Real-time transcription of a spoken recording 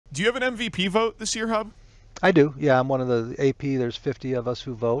Do you have an MVP vote this year, Hub? I do. Yeah, I'm one of the AP. There's 50 of us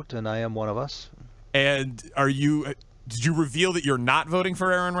who vote, and I am one of us. And did you reveal that you're not voting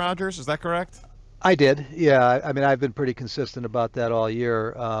for Aaron Rodgers? Is that correct? I did. Yeah, I mean, I've been pretty consistent about that all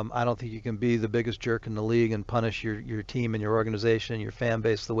year. I don't think you can be the biggest jerk in the league and punish your team and your organization, your fan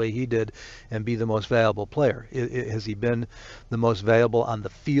base the way he did, and be the most valuable player. Has he been the most valuable on the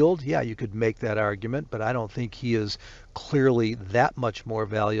field? Yeah, you could make that argument, but I don't think he is clearly that much more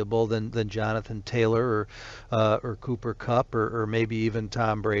valuable than Jonathan Taylor or Cooper Kupp or maybe even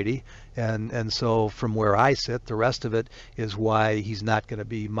Tom Brady. And so from where I sit, the rest of it is why he's not going to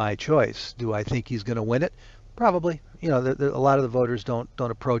be my choice. Do I think he's going to win it? Probably. You know, a lot of the voters don't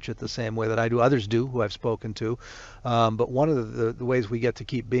approach it the same way that I do. Others do, who I've spoken to. But one of the ways we get to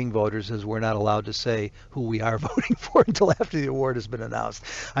keep being voters is we're not allowed to say who we are voting for until after the award has been announced.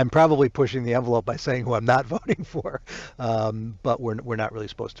 I'm probably pushing the envelope by saying who I'm not voting for, but we're not really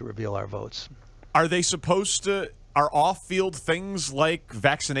supposed to reveal our votes. Are they supposed to? Are off-field things like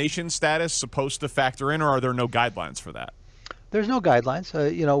vaccination status supposed to factor in, or are there no guidelines for that? There's no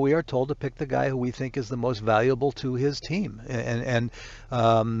guidelines. You know, we are told to pick the guy who we think is the most valuable to his team, you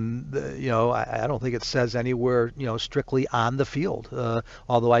know, I don't think it says anywhere, you know, strictly on the field.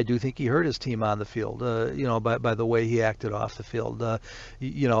 Although I do think he hurt his team on the field, you know, by the way he acted off the field.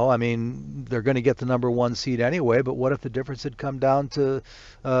 You know, I mean, they're going to get the #1 seed anyway. But what if the difference had come down to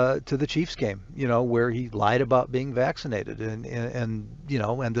the Chiefs game? You know, where he lied about being vaccinated and you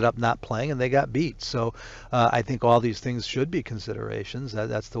know ended up not playing and they got beat. So I think all these things should be considerations.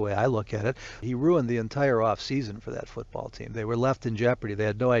 That's the way I look at it. He ruined the entire off season for that football team. They were left in jeopardy. They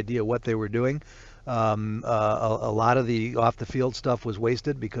had no idea what they were doing. A lot of the off the field stuff was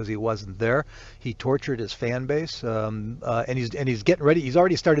wasted because he wasn't there. He tortured his fan base, and he's getting ready. He's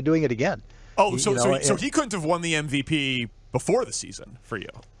already started doing it again. Oh, so he couldn't have won the MVP before the season for you.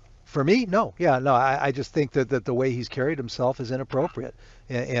 For me, no. Yeah, no. I just think that the way he's carried himself is inappropriate,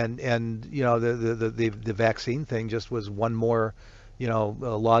 and you know the vaccine thing just was one more, you know,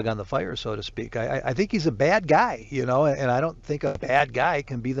 log on the fire, so to speak. I think he's a bad guy, you know, and I don't think a bad guy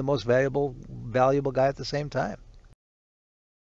can be the most valuable guy at the same time.